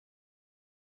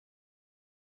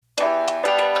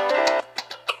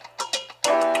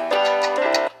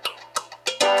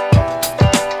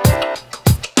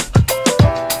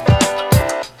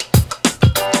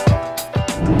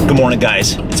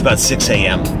guys, it's about 6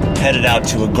 a.m. Headed out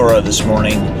to Agora this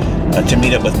morning to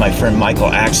meet up with my friend Michael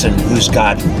Axon, who's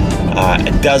got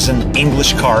a dozen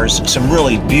English cars, some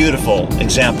really beautiful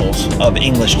examples of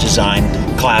English design,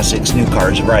 classics, new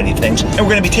cars, a variety of things. And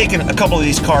we're going to be taking a couple of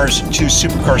these cars to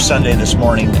Supercar Sunday this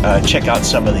morning, check out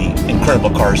some of the incredible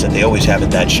cars that they always have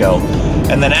at that show.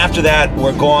 And then after that,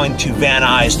 we're going to Van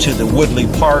Nuys to the Woodley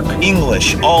Park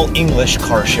all English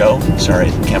car show. Sorry,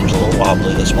 the camera's a little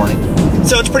wobbly this morning.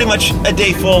 So it's pretty much a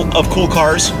day full of cool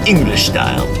cars, English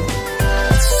style.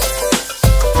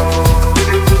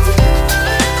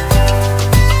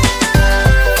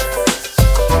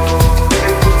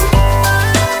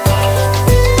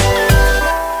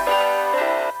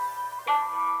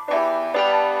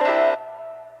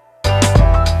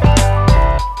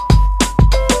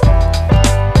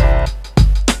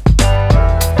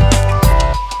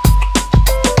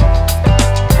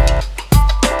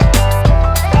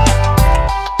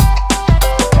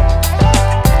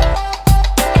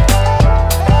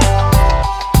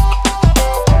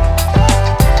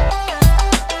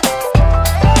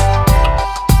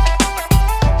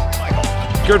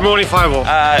 Good morning, Fireball.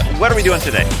 What are we doing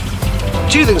today?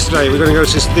 Two things today. We're going to go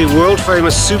to the world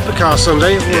famous Supercar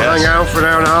Sunday. We'll hang out for an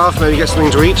hour and a half, maybe get something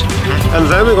to eat. And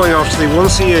then we're going off to the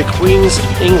 1CA Queen's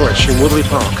English in Woodley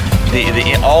Park.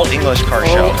 The all English car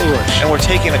show. All English. And we're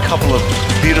taking a couple of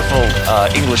beautiful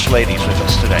English ladies with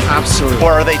us today. Absolutely.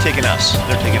 Or are they taking us?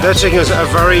 They're taking us a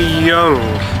very young,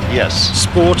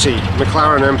 sporty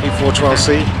McLaren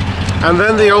MP412C. And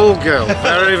then the old girl,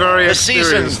 very, very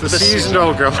experienced, the seasoned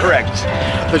old girl. Correct.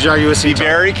 The Jaguar C-Type. Be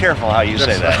very careful how you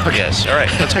say that. Okay. Yes. All right,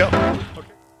 let's go.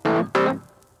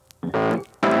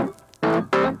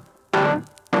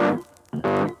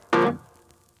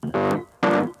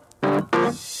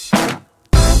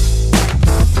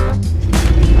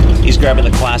 He's grabbing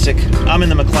the classic. I'm in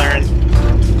the McLaren.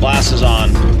 Glasses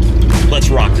on. Let's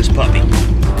rock this puppy.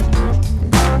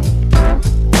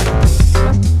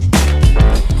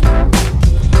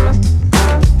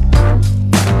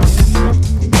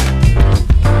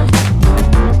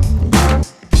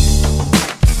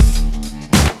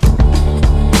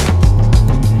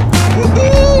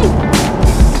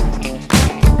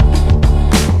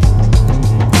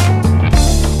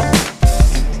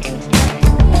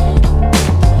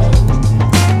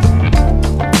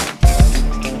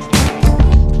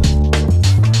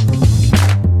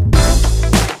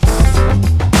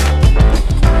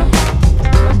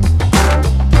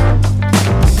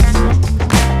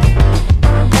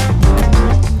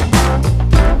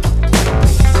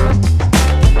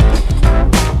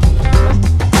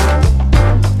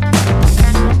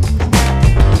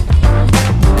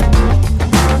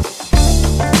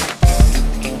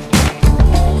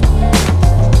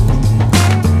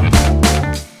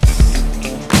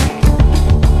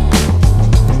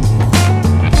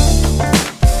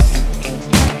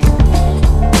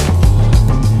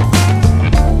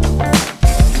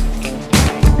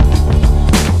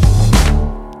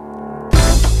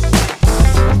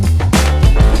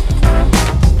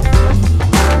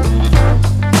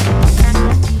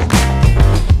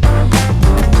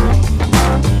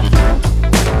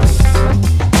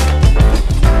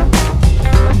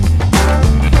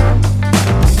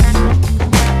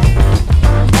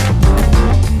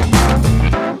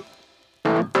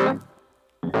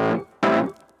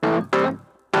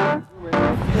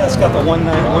 That's got the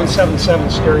 177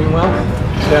 steering wheel.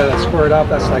 Yeah, that's squared up.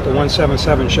 That's like the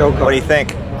 177 show car. What do you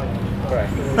think?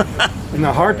 And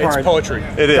the hard part, it's poetry.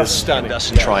 It is. Stunning.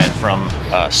 Dustin Troyan from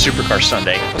Supercar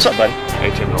Sunday. What's up, buddy?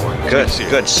 Hey, Tim. Good,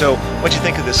 good. So, what'd you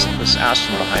think of this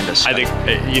Aston behind us? I think,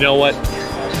 you know what?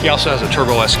 He also has a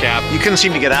turbo S cap. You couldn't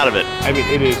seem to get out of it. I mean,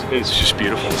 it's just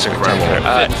beautiful. It's incredible. Fit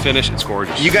and finish, it's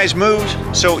gorgeous. You guys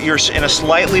moved, so you're in a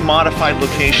slightly modified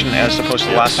location as opposed to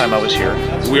the last time I was here.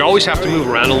 We always have to move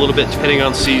around a little bit depending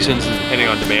on seasons and depending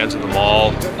on demands of the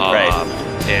mall.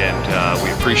 And we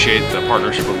appreciate the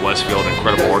partnership with Westfield, an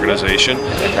incredible organization.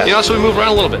 Fantastic. You know, so we move around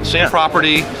a little bit. Same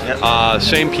property,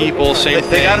 same people, same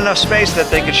thing. They got enough space that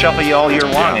they could shuffle you all year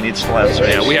long and you'd still have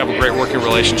space. Yeah, we have a great working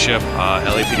relationship.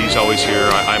 LAPD's always here.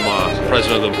 I'm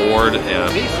president of the board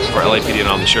for LAPD and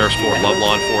on the Sheriff's Board. Love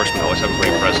law enforcement, always have a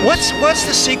great presence. What's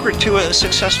the secret to a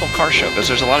successful car show? Because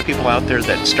there's a lot of people out there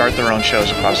that start their own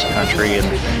shows across the country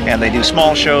and they do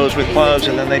small shows with clubs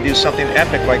and then they do something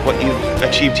epic like what you've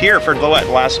achieved here for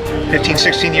the last 15,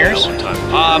 16 years? Yeah, a long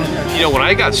time. You know, when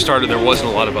I got started, there wasn't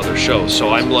a lot of other shows, so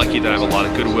I'm lucky that I have a lot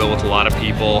of goodwill with a lot of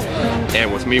people.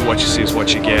 And with me, what you see is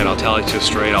what you get. I'll tell it to you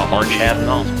straight. I'll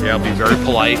be very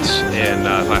polite, and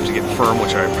if I have to get firm,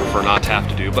 which I prefer not to have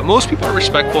to do. But most people are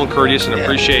respectful and courteous and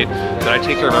appreciate that I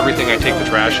take care of everything. I take the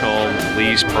trash home,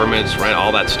 lease, permits, rent,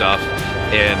 all that stuff.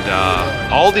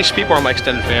 And all these people are my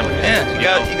extended family.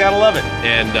 Yeah, you gotta love it.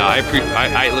 And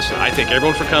I listen, I thank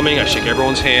everyone for coming. I shake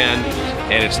everyone's hand.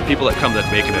 And it's the people that come that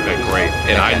make an event great.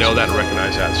 And I know that and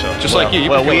recognize that. So just like you've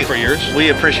been coming for years. We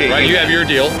appreciate you have your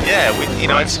deal. Yeah,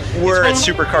 we're at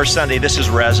Supercar Sunday. This is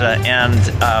Reza, and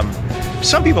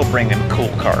some people bring in cool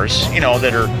cars, you know,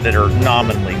 that are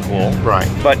nominally cool. Right.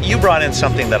 But you brought in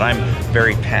something that I'm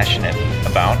very passionate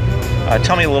about.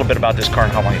 Tell me a little bit about this car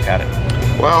and how long you've had it.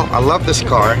 Well, I love this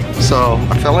car, so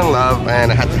I fell in love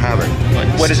and I had to have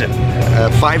it. What is it?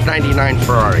 599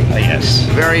 Ferrari. Yes.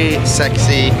 Very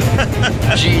sexy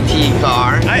GT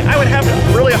car. I would have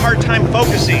a really hard time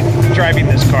focusing driving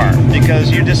this car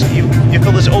because you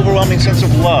feel this overwhelming sense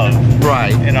of love.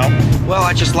 Right. You know? Well,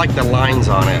 I just like the lines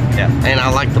on it. Yeah. And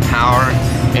I like the power.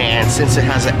 And since it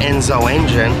has an Enzo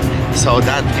engine, so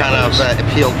that kind of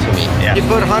appealed to me. Yeah. You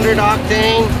put 100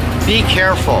 octane, be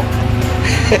careful.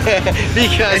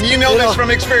 Because and you know this from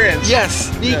experience.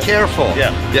 Yes, be careful.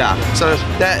 Yeah. So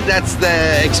that's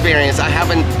the experience. I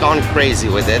haven't gone crazy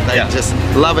with it. I just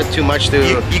love it too much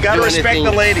to. You gotta respect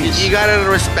the ladies. You gotta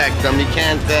respect them. You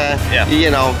can't. You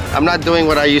know, I'm not doing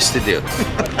what I used to do.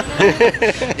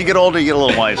 You get older, you get a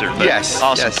little wiser. Yes.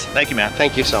 Awesome. Yes. Thank you, man.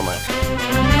 Thank you so much.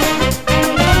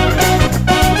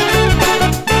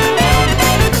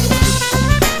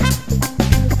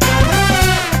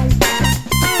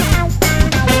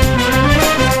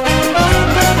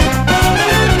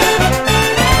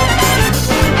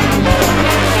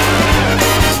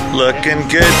 Looking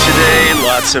good today.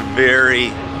 Lots of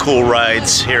very cool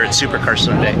rides here at Supercar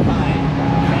Sunday.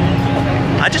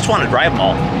 I just want to drive them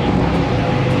all.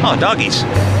 Oh, doggies.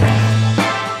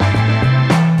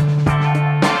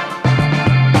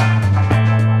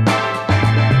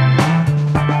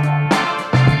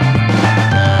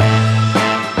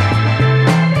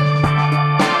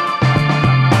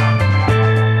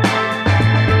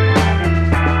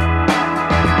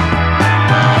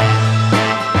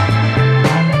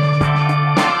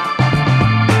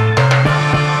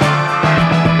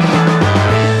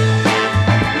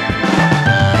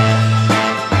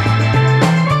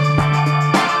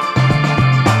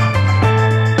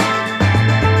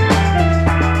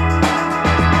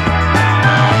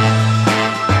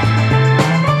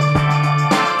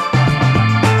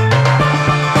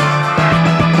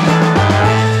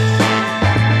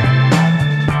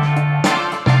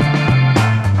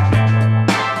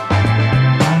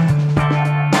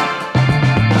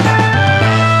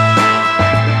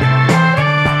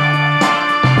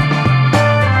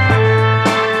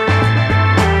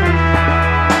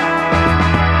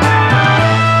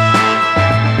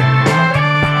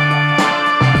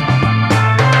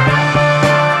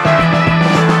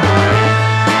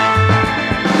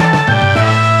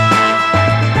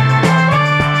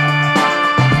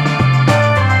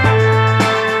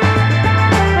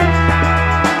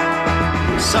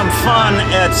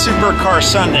 At Supercar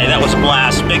Sunday. That was a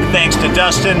blast. Big thanks to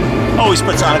Dustin. Always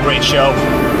puts on a great show.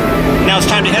 Now it's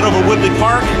time to head over Woodley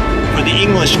Park for the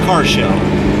English Car Show.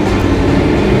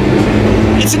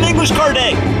 It's an English car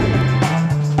day.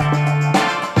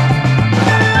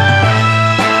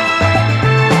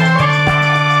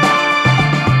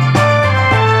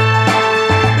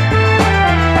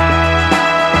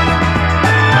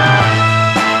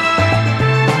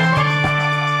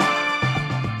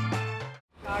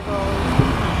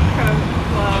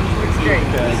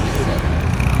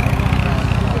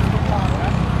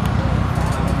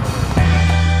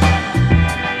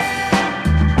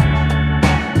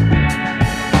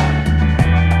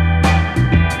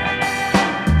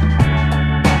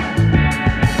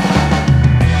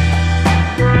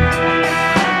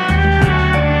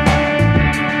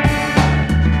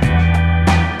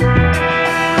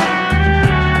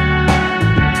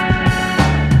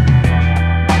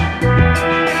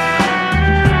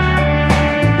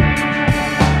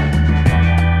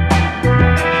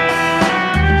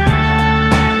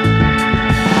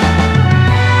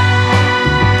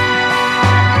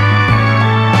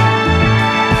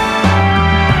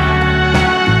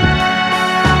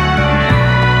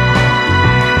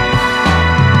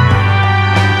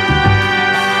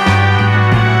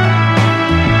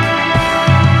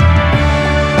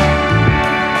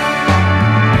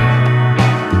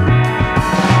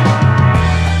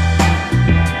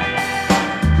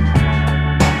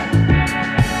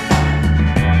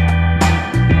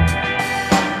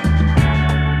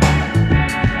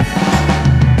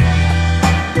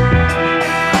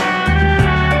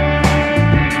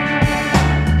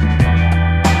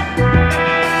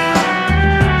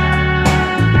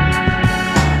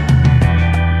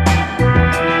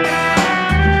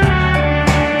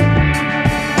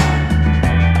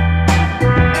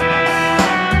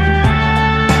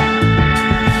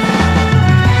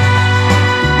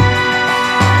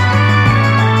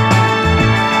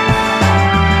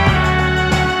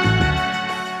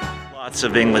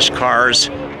 lots of English cars.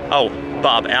 Oh,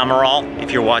 Bob Amaral,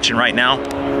 if you're watching right now,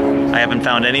 I haven't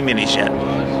found any minis yet.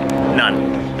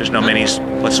 None. There's no minis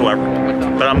whatsoever.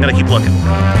 But I'm gonna keep looking.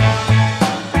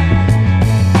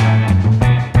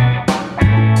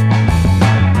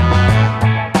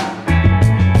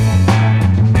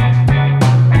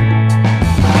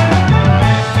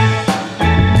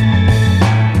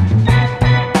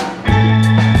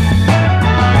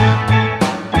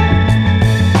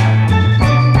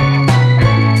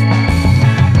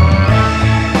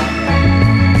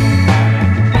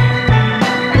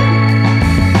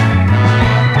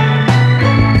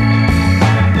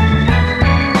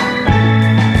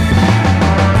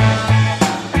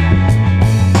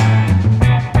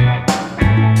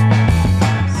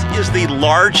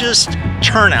 Largest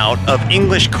turnout of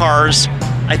English cars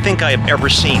I think I have ever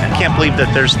seen. I can't believe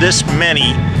that there's this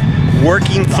many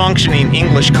working, functioning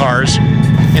English cars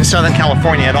in Southern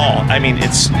California at all. I mean,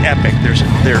 it's epic.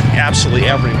 They're absolutely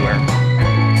everywhere.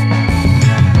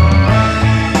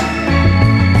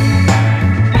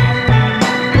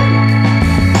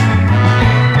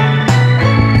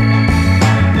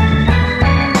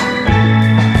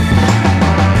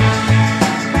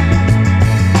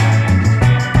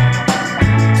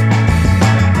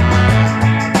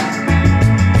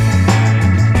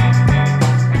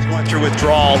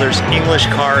 There's English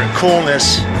car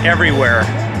coolness everywhere.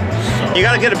 You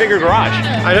gotta get a bigger garage.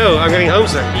 I know, I'm getting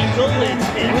homesick.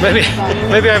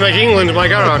 Maybe I make England my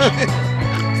garage.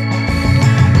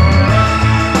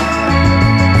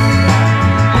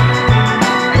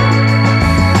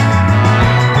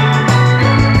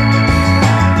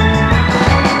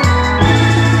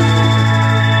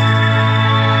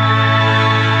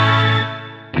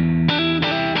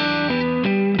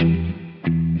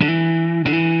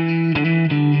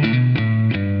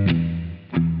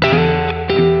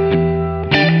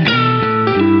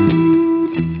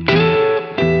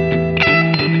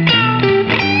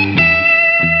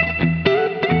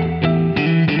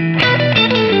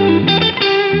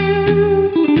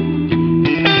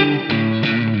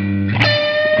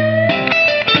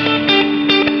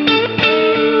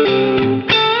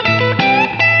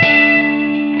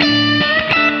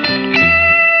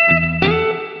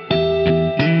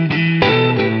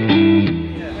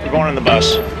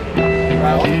 Bus.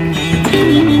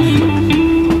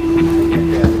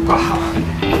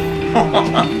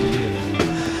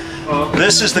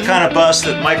 This is the kind of bus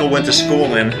that Michael went to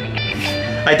school in.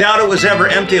 I doubt it was ever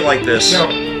empty like this. No,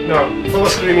 full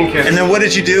of screaming kids. And then what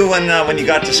did you do when you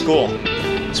got to school?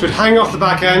 So we'd hang off the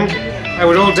back end, and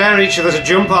we'd all dare each other to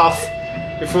jump off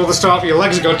before the start. Your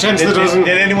legs go 10 to the dozen.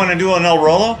 Did anyone do an El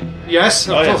Rolo? Yes,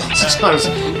 of course. Sometimes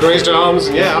grazed arms,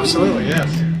 and yeah, absolutely,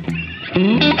 yes.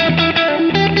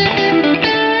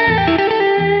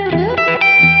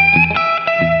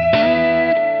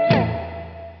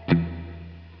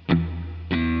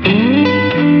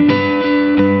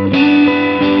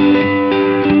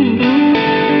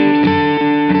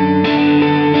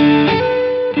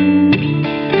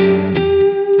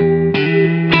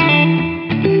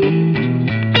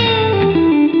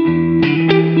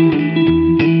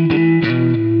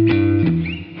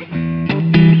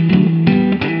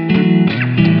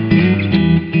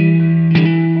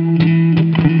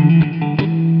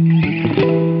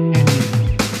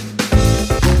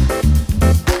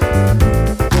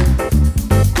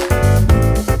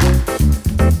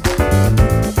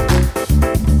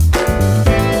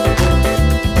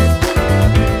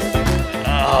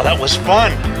 Was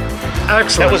fun.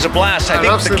 Excellent. That was a blast. I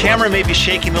think the camera may be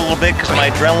shaking a little bit because my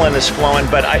adrenaline is flowing,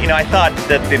 but I thought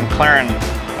that the McLaren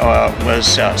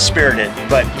was spirited,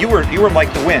 but you were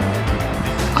like the wind.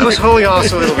 I was holding on a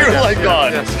little bit. You were like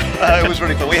God. It was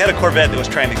really fun. We had a Corvette that was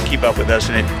trying to keep up with us,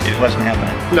 and it wasn't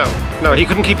happening. No, he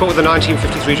couldn't keep up with the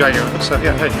 1953 Jaguar. So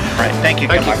yeah, hey. All right, thank you.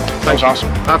 Thank you. That was awesome.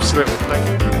 Absolutely.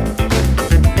 Thank you.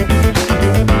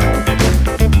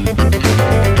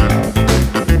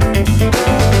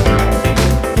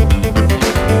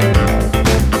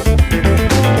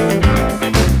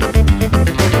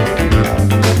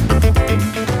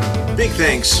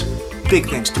 Big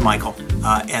thanks to Michael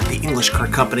at the English Car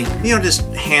Company. You know, just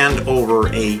hand over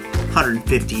a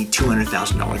 $150,000,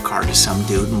 $200,000 car to some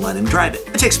dude and let him drive it.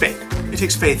 It takes faith. It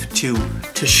takes faith to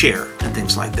share and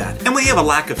things like that. And when you have a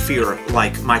lack of fear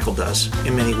like Michael does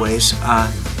in many ways,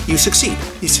 you succeed.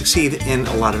 You succeed in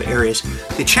a lot of areas.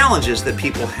 The challenge is that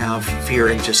people have fear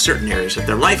in just certain areas of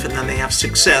their life, and then they have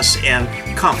success and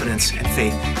confidence and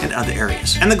faith in other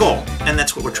areas. And the goal, and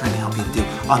that's what we're trying to help you do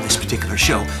on this particular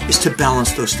show, is to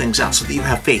balance those things out so that you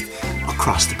have faith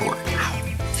across the board.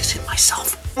 Ow, just hit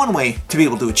myself. one way to be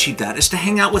able to achieve that is to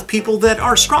hang out with people that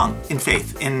are strong in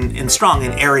faith and strong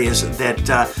in areas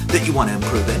that you want to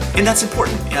improve in. And that's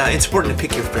important. It's important to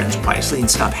pick your friends wisely and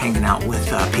stop hanging out with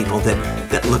people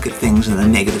that look at things in a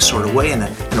negative sort of way, in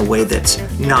a way that's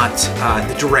not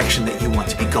the direction that you want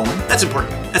to be going. That's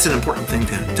important. That's an important thing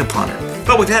to ponder.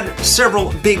 But we've had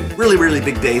several big, really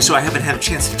big days, so I haven't had a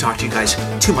chance to talk to you guys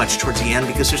too much towards the end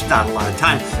because there's not a lot of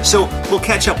time. So we'll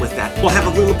catch up with that. We'll have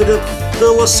a little bit of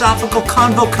philosophical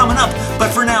convo coming up.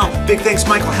 But for now, big thanks,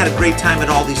 Michael. Had a great time at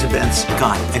all these events.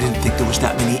 God, I didn't think there was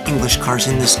that many English cars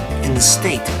in the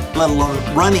state, let alone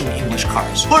running English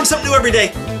cars. Learn something new every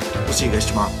day. We'll see you guys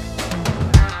tomorrow.